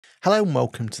Hello and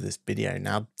welcome to this video.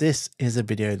 Now, this is a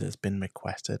video that's been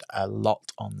requested a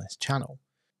lot on this channel.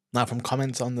 Now, from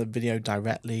comments on the video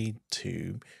directly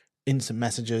to instant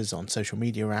messages on social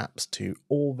media apps to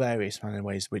all various manner of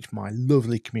ways which my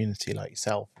lovely community like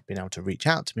yourself have been able to reach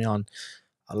out to me on,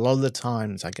 a lot of the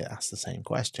times I get asked the same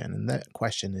question, and that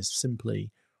question is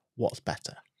simply, what's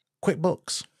better,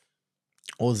 QuickBooks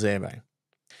or Xero?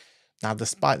 Now,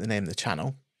 despite the name of the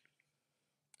channel,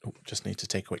 just need to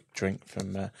take a quick drink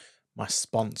from my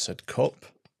sponsored cup.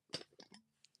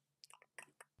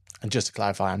 And just to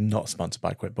clarify, I'm not sponsored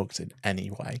by QuickBooks in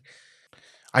any way.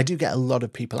 I do get a lot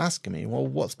of people asking me, well,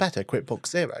 what's better,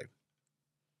 QuickBooks Xero?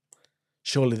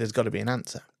 Surely there's got to be an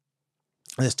answer.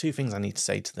 And there's two things I need to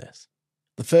say to this.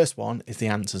 The first one is the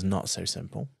answer's not so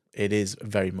simple. It is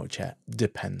very much a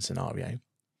depend scenario.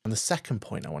 And the second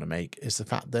point I want to make is the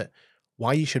fact that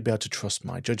why you should be able to trust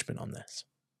my judgment on this.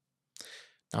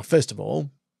 Now, first of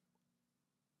all,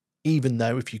 even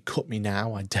though if you cut me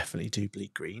now, I definitely do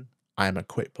bleed green. I am a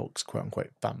QuickBooks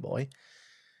quote-unquote fanboy.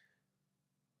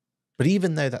 But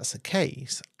even though that's the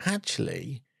case,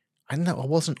 actually, I don't know, I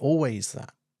wasn't always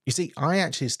that. You see, I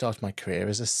actually started my career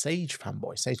as a Sage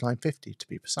fanboy, Sage 950 to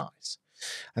be precise.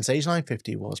 And Sage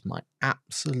 950 was my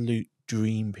absolute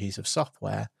dream piece of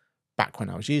software back when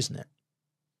I was using it.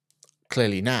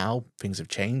 Clearly now, things have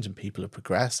changed and people have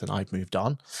progressed and I've moved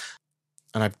on.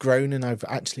 And I've grown and I've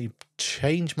actually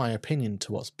changed my opinion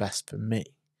to what's best for me.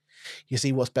 You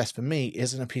see, what's best for me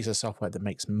isn't a piece of software that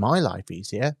makes my life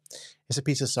easier. It's a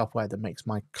piece of software that makes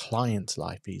my client's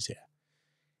life easier.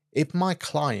 If my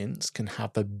clients can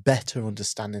have a better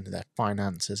understanding of their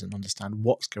finances and understand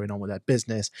what's going on with their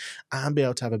business and be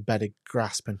able to have a better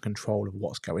grasp and control of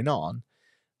what's going on,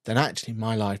 then actually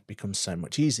my life becomes so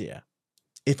much easier.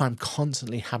 If I'm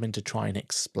constantly having to try and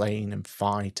explain and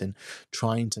fight and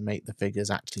trying to make the figures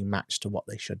actually match to what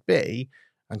they should be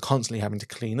and constantly having to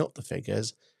clean up the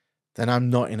figures, then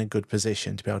I'm not in a good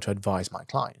position to be able to advise my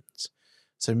clients.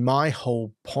 So my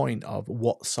whole point of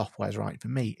what software is right for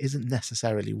me isn't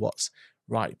necessarily what's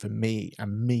right for me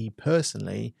and me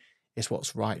personally, it's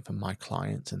what's right for my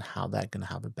clients and how they're going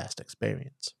to have the best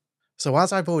experience. So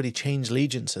as I've already changed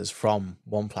allegiances from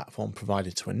one platform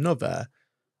provider to another,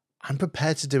 I'm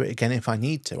prepared to do it again if I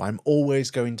need to. I'm always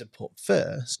going to put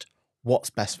first what's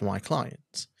best for my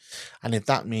clients. And if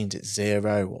that means it's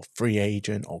Xero or Free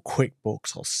Agent or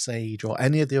QuickBooks or Sage or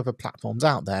any of the other platforms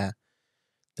out there,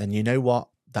 then you know what?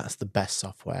 That's the best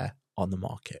software on the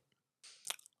market.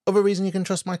 Other reason you can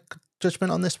trust my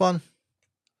judgment on this one?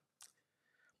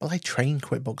 Well, I train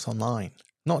QuickBooks Online,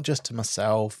 not just to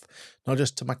myself, not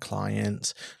just to my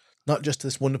clients, not just to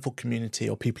this wonderful community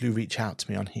or people who reach out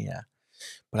to me on here,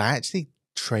 but I actually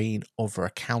train other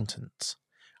accountants.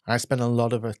 I spend a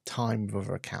lot of time with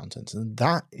other accountants, and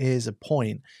that is a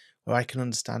point where I can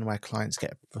understand where clients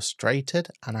get frustrated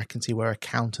and I can see where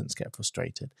accountants get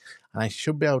frustrated. And I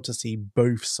should be able to see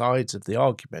both sides of the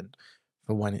argument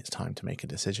for when it's time to make a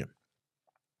decision.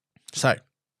 So,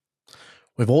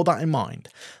 with all that in mind,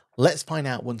 let's find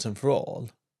out once and for all,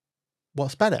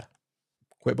 what's better,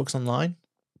 QuickBooks Online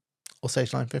or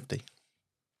Sage 950?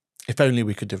 If only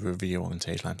we could do a review on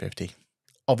Sage 950.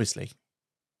 Obviously,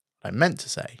 what I meant to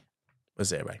say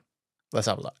was Xero. Let's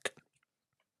have a look.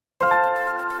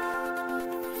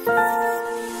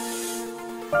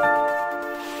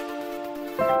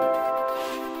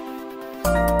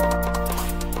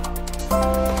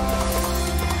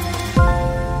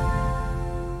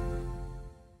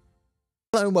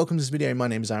 Hello and welcome to this video. My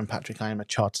name is Aaron Patrick. I am a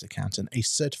chartered accountant, a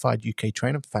certified UK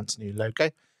trainer for fancy new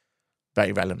logo.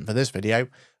 Very relevant for this video,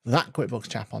 that QuickBooks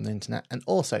chap on the internet, and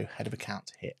also head of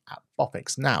accounts here at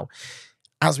Boffix. Now,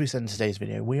 as we said in today's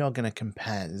video, we are going to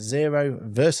compare Xero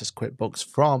versus QuickBooks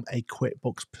from a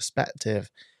QuickBooks perspective.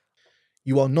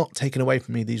 You are not taking away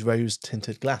from me these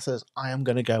rose-tinted glasses. I am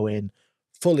going to go in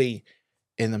fully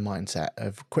in the mindset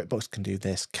of QuickBooks can do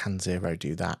this, can Xero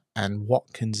do that, and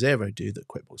what can Xero do that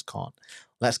QuickBooks can't?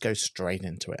 Let's go straight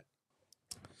into it.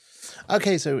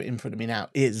 Okay, so in front of me now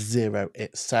is Xero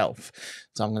itself.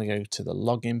 So I'm going to go to the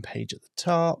login page at the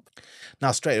top.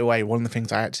 Now, straight away, one of the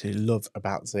things I actually love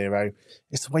about Xero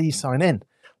is the way you sign in.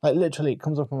 Like literally, it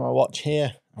comes up on my watch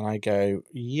here, and I go,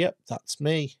 yep, that's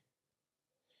me.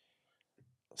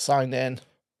 Signed in,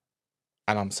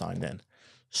 and I'm signed in.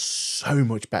 So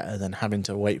much better than having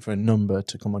to wait for a number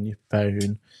to come on your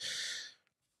phone.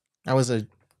 I was a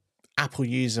Apple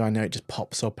user, I know it just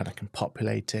pops up and I can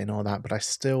populate it and all that, but I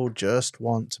still just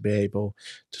want to be able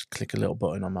to click a little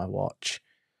button on my watch.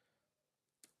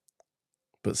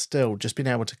 But still, just being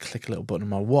able to click a little button on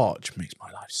my watch makes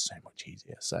my life so much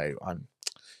easier. So I'm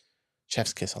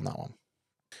chef's kiss on that one.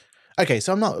 Okay,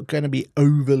 so I'm not going to be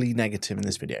overly negative in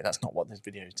this video. That's not what this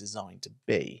video is designed to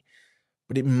be.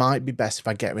 But it might be best if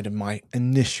I get rid of my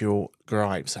initial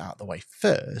gripes out of the way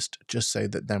first, just so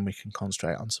that then we can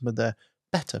concentrate on some of the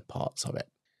better parts of it.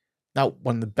 Now,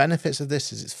 one of the benefits of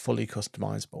this is it's fully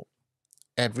customizable.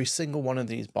 Every single one of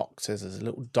these boxes, there's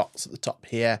little dots at the top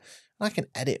here. And I can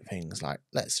edit things like,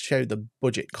 let's show the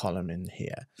budget column in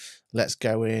here. Let's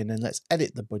go in and let's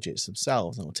edit the budgets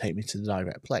themselves, and it will take me to the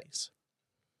direct place.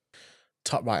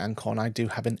 Top right hand corner, I do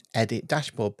have an edit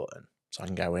dashboard button. So I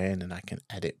can go in and I can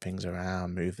edit things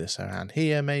around, move this around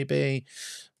here maybe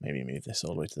move this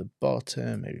all the way to the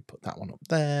bottom, maybe put that one up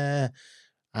there,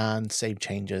 and save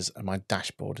changes, and my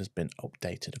dashboard has been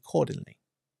updated accordingly.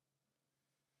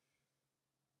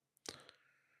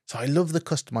 So I love the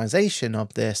customization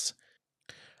of this.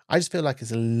 I just feel like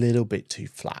it's a little bit too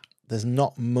flat. There's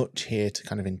not much here to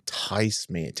kind of entice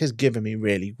me. It is giving me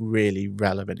really, really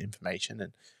relevant information,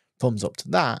 and thumbs up to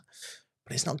that,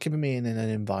 but it's not giving me in an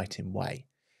inviting way.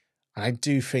 And I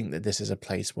do think that this is a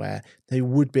place where they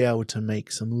would be able to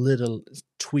make some little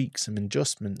tweaks and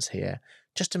adjustments here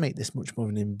just to make this much more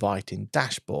of an inviting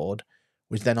dashboard,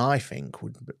 which then I think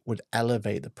would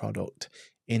elevate the product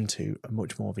into a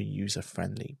much more of a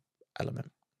user-friendly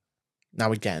element.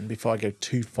 Now, again, before I go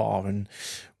too far and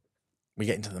we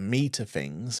get into the meat of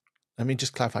things, let me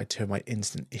just clarify two of my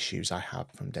instant issues I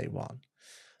have from day one.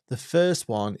 The first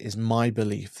one is my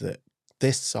belief that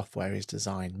this software is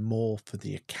designed more for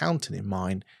the accountant in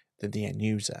mind than the end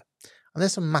user. And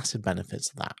there's some massive benefits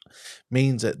of that. It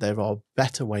means that there are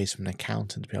better ways for an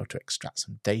accountant to be able to extract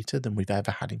some data than we've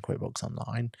ever had in QuickBooks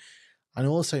Online. And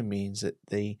also means that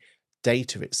the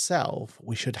data itself,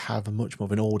 we should have a much more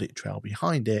of an audit trail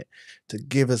behind it to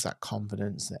give us that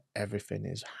confidence that everything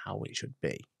is how it should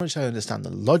be. Once I understand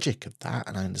the logic of that,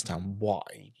 and I understand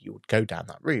why you would go down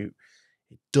that route,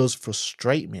 it does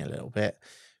frustrate me a little bit,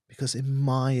 because in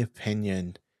my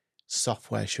opinion,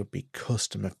 software should be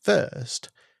customer first,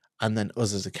 and then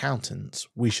us as accountants,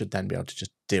 we should then be able to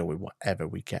just deal with whatever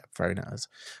we get thrown at us.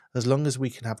 As long as we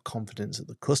can have confidence that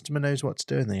the customer knows what to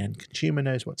do and the end consumer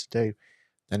knows what to do,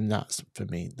 then that's, for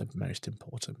me, the most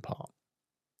important part.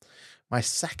 My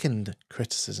second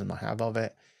criticism I have of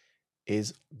it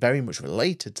is very much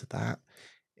related to that,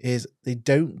 is they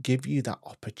don't give you that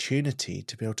opportunity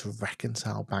to be able to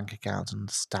reconcile bank accounts and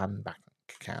understand bank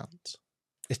accounts.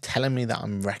 It's telling me that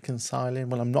I'm reconciling.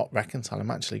 Well, I'm not reconciling. I'm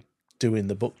actually doing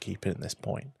the bookkeeping at this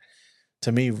point.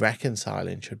 To me,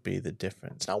 reconciling should be the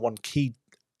difference. Now, one key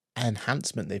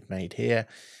enhancement they've made here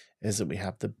is that we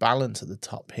have the balance at the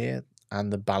top here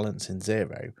and the balance in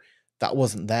Xero. That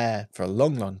wasn't there for a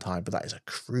long, long time, but that is a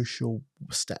crucial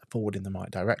step forward in the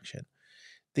right direction.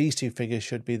 These two figures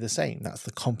should be the same. That's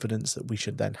the confidence that we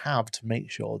should then have to make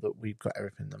sure that we've got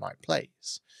everything in the right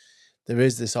place. There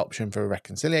is this option for a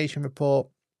reconciliation report.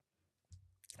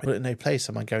 But at no place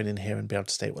am I going in here and be able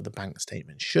to state what the bank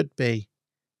statement should be.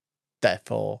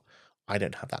 Therefore, I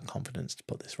don't have that confidence to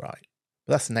put this right.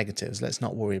 But that's the negatives. Let's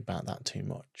not worry about that too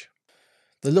much.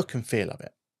 The look and feel of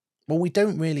it. Well, we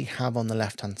don't really have on the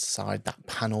left-hand side that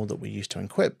panel that we're used to in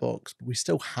QuickBooks, but we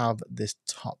still have this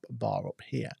top bar up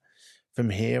here. From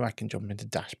here, I can jump into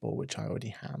dashboard, which I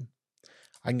already have.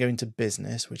 I can go into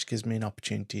business, which gives me an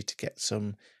opportunity to get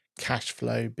some cash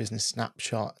flow, business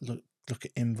snapshot, look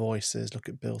at invoices, look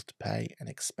at bills to pay and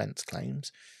expense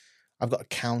claims. I've got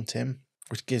accounting,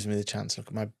 which gives me the chance to look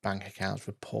at my bank accounts,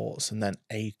 reports, and then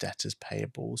age, debtors,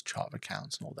 payables, chart of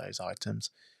accounts, and all those items.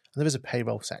 And there is a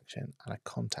payroll section and a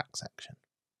contact section.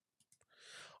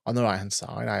 On the right hand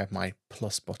side, I have my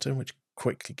plus button, which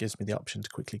quickly gives me the option to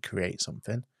quickly create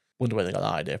something. Wonder where they got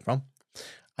that idea from.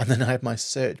 And then I have my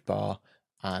search bar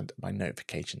and my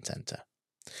notification center.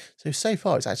 So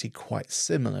far it's actually quite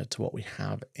similar to what we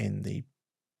have in the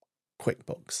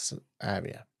QuickBooks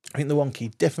area. I think the one key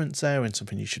difference there, and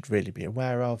something you should really be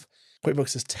aware of,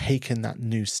 QuickBooks has taken that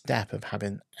new step of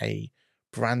having a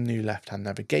brand new left-hand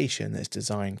navigation that's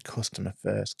designed customer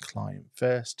first, client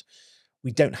first.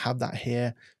 We don't have that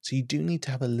here, so you do need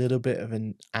to have a little bit of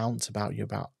an ounce about you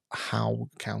about how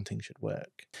accounting should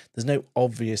work. There's no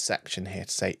obvious section here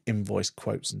to say invoice,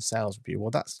 quotes, and sales review.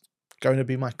 Well, that's going to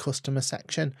be my customer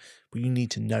section, but you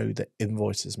need to know that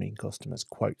invoices mean customers,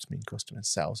 quotes mean customers,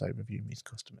 sales overview means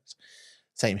customers.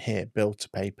 Same here, bill to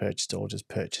pay, purchase orders,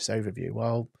 purchase overview.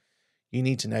 Well, you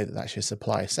need to know that that's your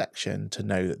supplier section to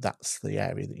know that that's the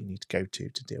area that you need to go to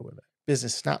deal with it.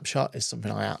 Business snapshot is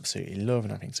something I absolutely love,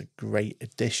 and I think it's a great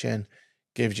addition.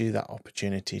 Gives you that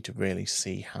opportunity to really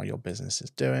see how your business is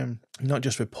doing. Not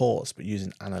just reports, but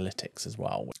using analytics as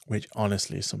well, which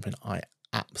honestly is something I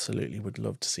absolutely would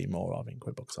love to see more of in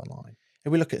QuickBooks Online.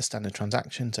 If we look at a standard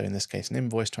transaction, so in this case, an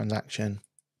invoice transaction,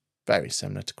 very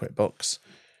similar to QuickBooks,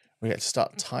 we get to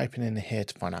start typing in here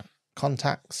to find out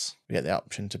contacts. We get the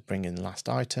option to bring in last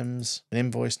items, an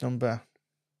invoice number,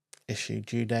 issue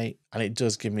due date, and it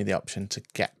does give me the option to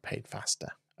get paid faster.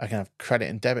 I can have credit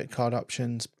and debit card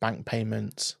options, bank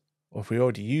payments, or if we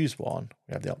already use one,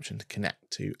 we have the option to connect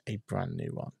to a brand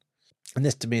new one. And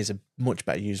this to me is a much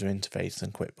better user interface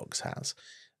than QuickBooks has.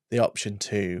 The option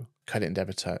to credit and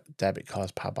debit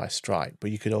cards powered by Stripe,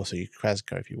 but you could also use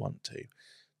Cresco if you want to.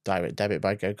 Direct debit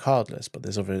by Go Cardless, but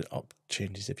there's other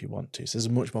opportunities if you want to. So there's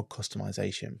much more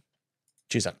customization.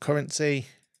 Choose our currency,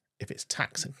 if it's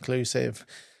tax inclusive,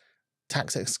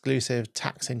 tax exclusive,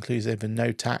 tax inclusive, and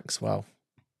no tax. Well,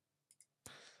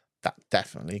 that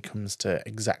definitely comes to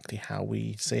exactly how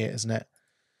we see it, isn't it?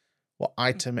 What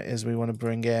item it is we want to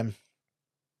bring in,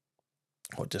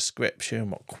 what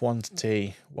description, what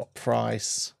quantity, what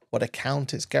price, what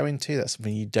account it's going to. That's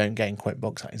something you don't get in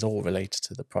QuickBooks. That is all related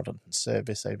to the product and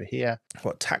service over here.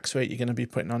 What tax rate you're going to be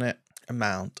putting on it,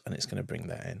 amount, and it's going to bring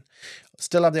that in.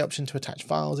 Still have the option to attach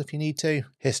files if you need to,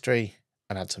 history,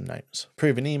 and add some notes.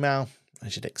 Approve an email,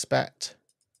 as you'd expect.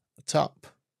 The top,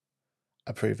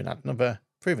 approve and add another,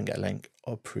 approve and get a link,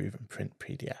 or approve and print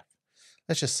PDF.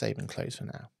 Let's just save and close for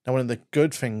now. Now, one of the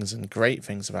good things and great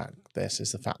things about this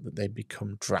is the fact that they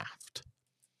become draft.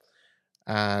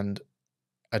 And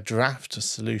a draft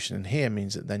solution in here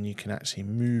means that then you can actually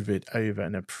move it over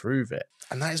and approve it.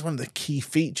 And that is one of the key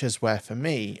features where, for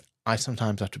me, I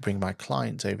sometimes have to bring my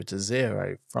clients over to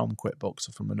Xero from QuickBooks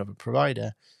or from another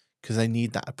provider because they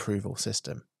need that approval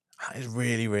system. That is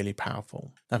really, really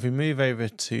powerful. Now, if we move over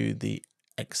to the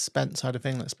expense side of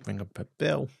things, let's bring up a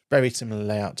bill. Very similar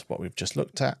layout to what we've just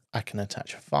looked at. I can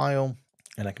attach a file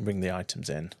and I can bring the items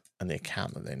in and the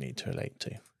account that they need to relate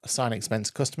to. Assign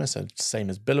expense customer, so same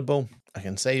as billable. I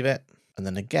can save it. And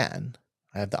then again,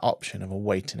 I have the option of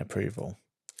awaiting approval.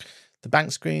 The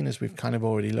bank screen, as we've kind of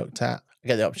already looked at, I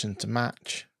get the option to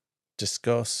match,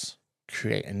 discuss,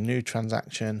 create a new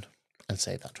transaction, and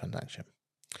save that transaction.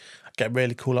 I get a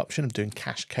really cool option of doing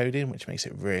cash coding, which makes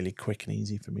it really quick and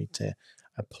easy for me to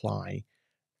apply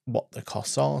what the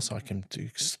costs are, so I can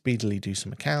speedily do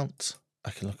some accounts. I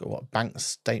can look at what bank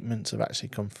statements have actually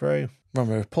come through.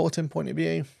 From a reporting point of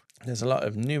view, there's a lot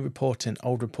of new reporting,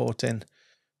 old reporting,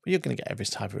 but you're going to get every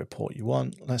type of report you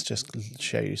want. Let's just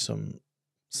show you some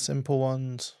simple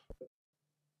ones.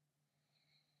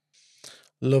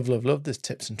 Love, love, love this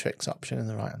tips and tricks option in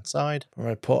the right hand side.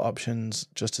 Report options,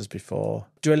 just as before.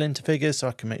 Drill into figures so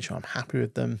I can make sure I'm happy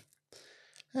with them.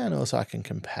 And also I can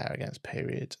compare against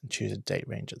periods and choose a date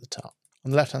range at the top.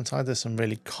 On the left hand side, there's some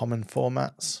really common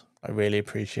formats I really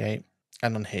appreciate.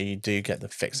 And on here, you do get the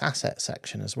fixed asset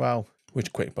section as well,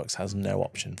 which QuickBooks has no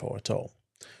option for at all.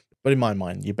 But in my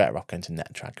mind, you're better off going to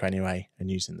NetTracker anyway and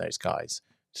using those guys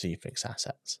to see your fixed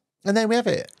assets. And then we have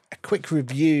a quick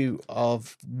review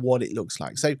of what it looks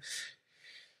like. So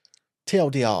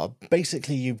TLDR,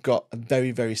 basically you've got a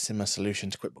very, very similar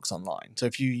solution to QuickBooks Online. So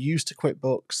if you're used to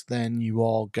QuickBooks, then you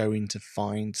are going to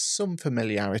find some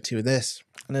familiarity with this.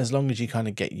 And as long as you kind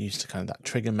of get used to kind of that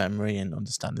trigger memory and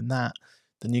understanding that,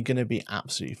 then you're going to be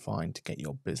absolutely fine to get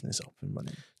your business up and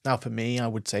running. Now, for me, I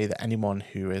would say that anyone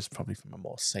who is probably from a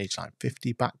more Sage Line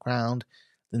 50 background,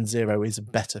 then Xero is a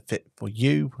better fit for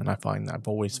you. And I find that I've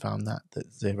always found that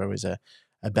Xero is a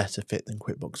better fit than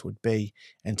QuickBooks would be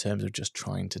in terms of just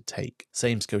trying to take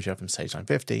same skills you have from Sage Line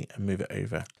 50 and move it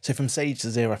over. So from Sage to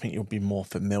Xero, I think you'll be more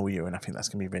familiar, and I think that's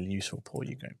going to be really useful for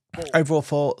you going. Overall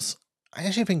thoughts, I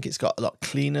actually think it's got a lot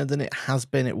cleaner than it has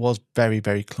been. It was very,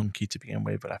 very clunky to begin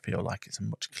with, but I feel like it's a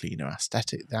much cleaner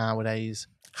aesthetic nowadays.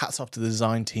 Hats off to the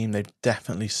design team. They've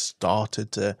definitely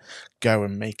started to go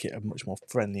and make it a much more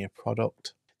friendlier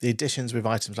product. The additions with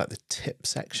items like the tip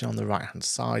section on the right-hand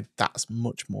side, that's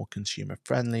much more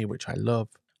consumer-friendly, which I love.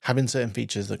 Having certain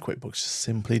features that QuickBooks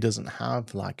simply doesn't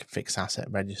have, like a fixed asset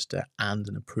register and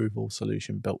an approval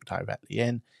solution built directly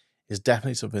in, is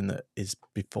definitely something that is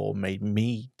before made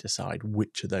me decide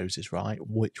which of those is right,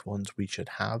 which ones we should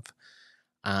have,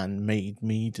 and made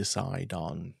me decide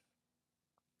on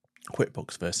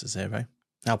QuickBooks versus Xero.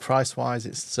 Now, price-wise,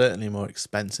 it's certainly more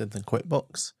expensive than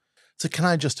QuickBooks. So can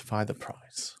I justify the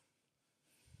price?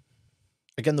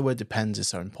 Again, the word depends is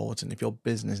so important. If your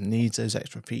business needs those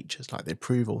extra features like the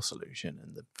approval solution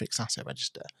and the fixed asset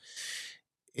register,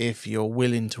 if you're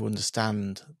willing to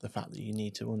understand the fact that you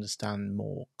need to understand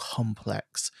more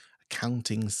complex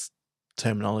accounting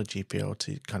terminology for you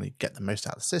to kind of get the most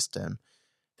out of the system,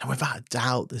 then without a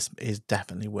doubt, this is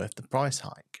definitely worth the price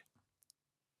hike.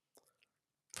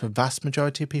 For the vast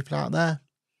majority of people out there,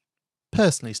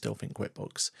 personally still think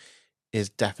QuickBooks is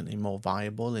definitely more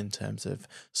viable in terms of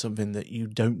something that you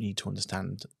don't need to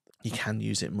understand. You can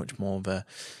use it much more of a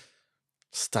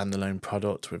standalone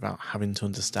product without having to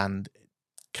understand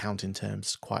accounting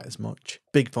terms quite as much.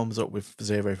 Big thumbs up with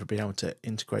Xero for being able to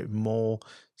integrate more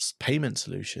payment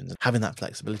solutions, having that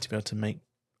flexibility to be able to make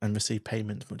and receive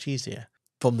payments much easier.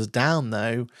 Thumbs down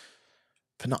though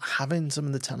for not having some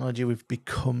of the technology we've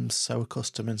become so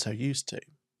accustomed and so used to.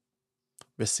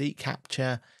 Receipt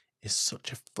capture is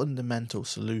such a fundamental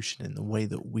solution in the way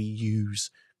that we use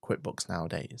QuickBooks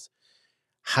nowadays.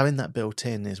 Having that built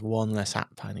in is one less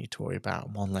app I need to worry about,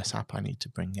 and one less app I need to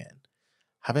bring in.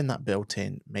 Having that built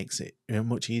in makes it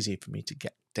much easier for me to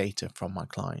get data from my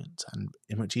clients, and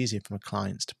much easier for my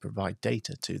clients to provide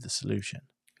data to the solution.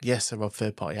 Yes, there are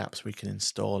third-party apps we can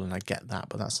install, and I get that,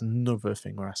 but that's another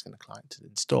thing we're asking the client to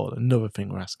install, another thing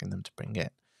we're asking them to bring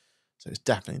in. So it's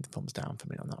definitely the thumbs down for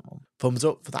me on that one. Thumbs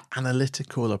up for that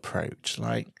analytical approach.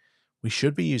 Like, we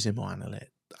should be using more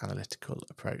analytical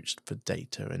approach for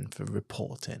data and for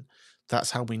reporting.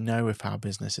 That's how we know if our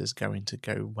business is going to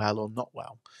go well or not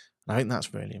well. And I think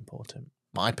that's really important.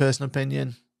 My personal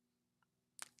opinion,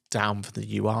 down for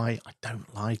the UI. I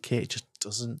don't like it. It just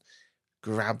doesn't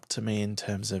grab to me in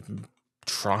terms of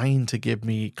trying to give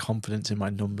me confidence in my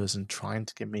numbers and trying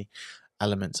to give me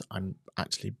elements I'm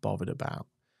actually bothered about.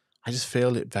 I just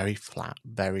feel it very flat,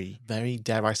 very, very,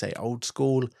 dare I say, old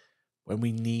school, when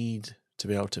we need to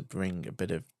be able to bring a bit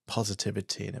of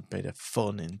positivity and a bit of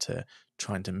fun into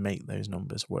trying to make those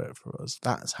numbers work for us.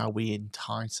 That's how we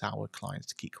entice our clients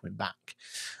to keep coming back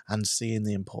and seeing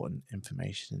the important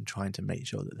information and trying to make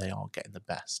sure that they are getting the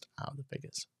best out of the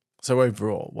figures. So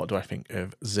overall, what do I think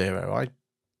of Xero? I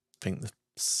think the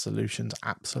solution's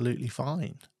absolutely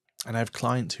fine. And I have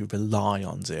clients who rely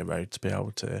on Xero to be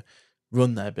able to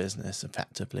run their business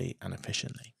effectively and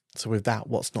efficiently. So with that,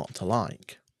 what's not to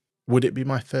like? Would it be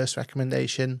my first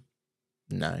recommendation?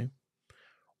 No.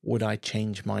 Would I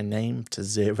change my name to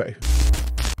Xero?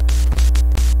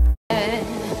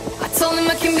 I told him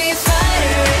I can be a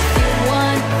fighter if you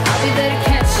want. I'll be there to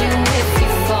catch you if you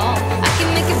fall. I can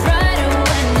make it brighter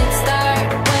when it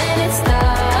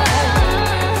starts.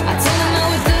 I told him I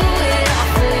would do it all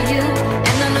for you,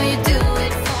 and I know you do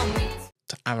it for me.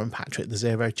 To Aaron Patrick, the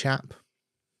Xero chap?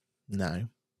 No.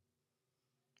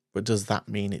 But does that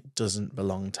mean it doesn't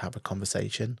belong to have a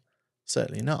conversation?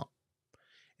 Certainly not.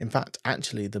 In fact,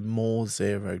 actually, the more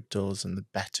Xero does and the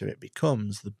better it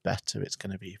becomes, the better it's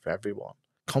going to be for everyone.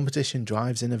 Competition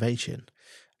drives innovation,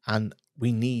 and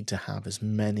we need to have as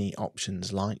many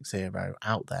options like Xero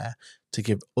out there to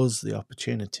give us the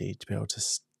opportunity to be able to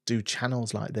do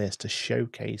channels like this, to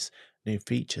showcase new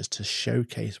features, to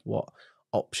showcase what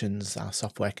options our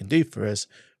software can do for us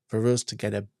to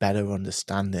get a better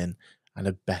understanding and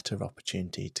a better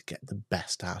opportunity to get the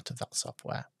best out of that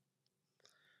software.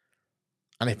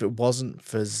 And if it wasn't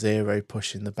for Xero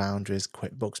pushing the boundaries,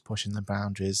 QuickBooks pushing the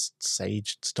boundaries,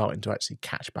 Sage starting to actually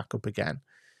catch back up again,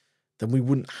 then we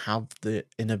wouldn't have the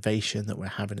innovation that we're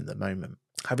having at the moment.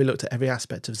 Have we looked at every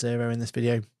aspect of Xero in this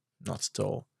video? Not at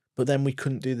all. But then we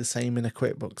couldn't do the same in a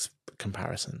QuickBooks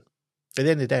comparison. At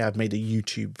the end of the day, I've made a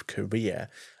YouTube career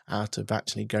out of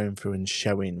actually going through and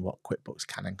showing what QuickBooks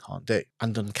can and can't do,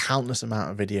 and done countless amount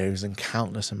of videos and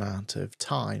countless amount of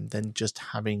time. Then just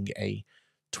having a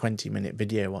 20-minute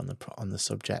video on the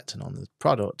subject and on the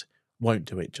product won't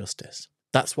do it justice.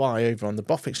 That's why over on the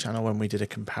Boffix channel, when we did a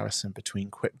comparison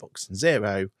between QuickBooks and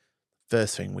Xero,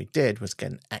 first thing we did was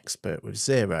get an expert with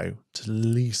Xero to at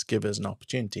least give us an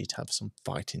opportunity to have some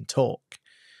fighting talk.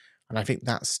 And I think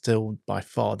that's still by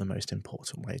far the most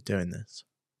important way of doing this.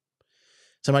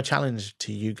 So my challenge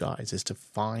to you guys is to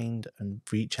find and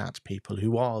reach out to people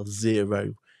who are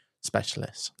Xero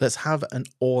specialists. Let's have an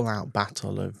all-out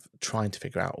battle of trying to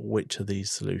figure out which of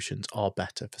these solutions are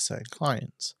better for certain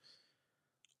clients.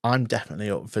 I'm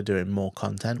definitely up for doing more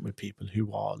content with people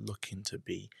who are looking to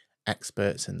be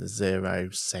experts in the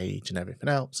Xero, Sage, and everything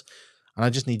else. And I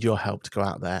just need your help to go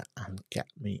out there and get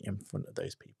me in front of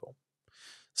those people.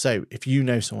 So if you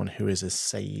know someone who is a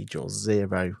Sage or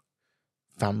Xero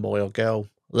fanboy or girl,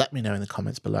 let me know in the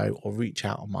comments below or reach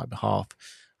out on my behalf.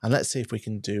 And let's see if we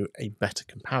can do a better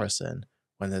comparison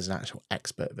when there's an actual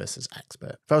expert versus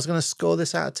expert. If I was going to score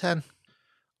this out of 10,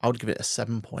 I would give it a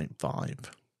 7.5.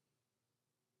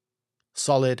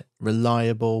 Solid,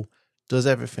 reliable, does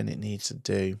everything it needs to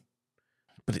do,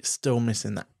 but it's still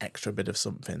missing that extra bit of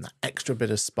something, that extra bit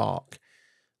of spark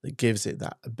that gives it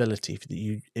that ability that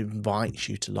you invites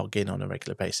you to log in on a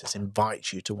regular basis,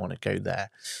 invites you to want to go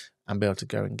there and be able to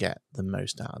go and get the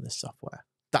most out of this software.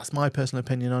 That's my personal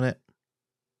opinion on it.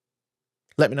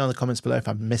 Let me know in the comments below if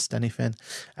I've missed anything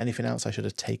else I should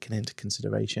have taken into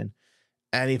consideration.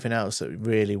 anything else that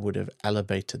really would have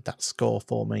elevated that score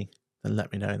for me, then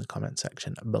let me know in the comment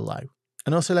section below.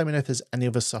 And also let me know if there's any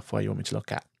other software you want me to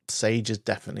look at. Sage is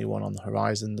definitely one on the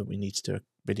horizon that we need to do a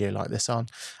video like this on.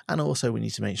 And also we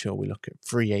need to make sure we look at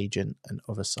free agent and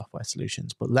other software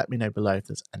solutions. But let me know below if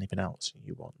there's anything else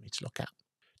you want me to look at.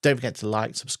 Don't forget to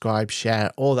like, subscribe,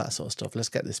 share, all that sort of stuff. Let's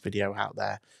get this video out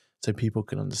there so people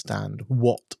can understand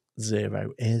what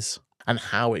Xero is and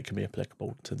how it can be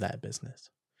applicable to their business.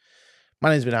 My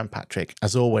name's been Patrick.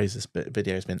 As always, this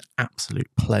video has been an absolute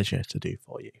pleasure to do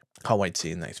for you. Can't wait to see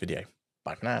you in the next video.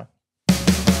 Bye for now.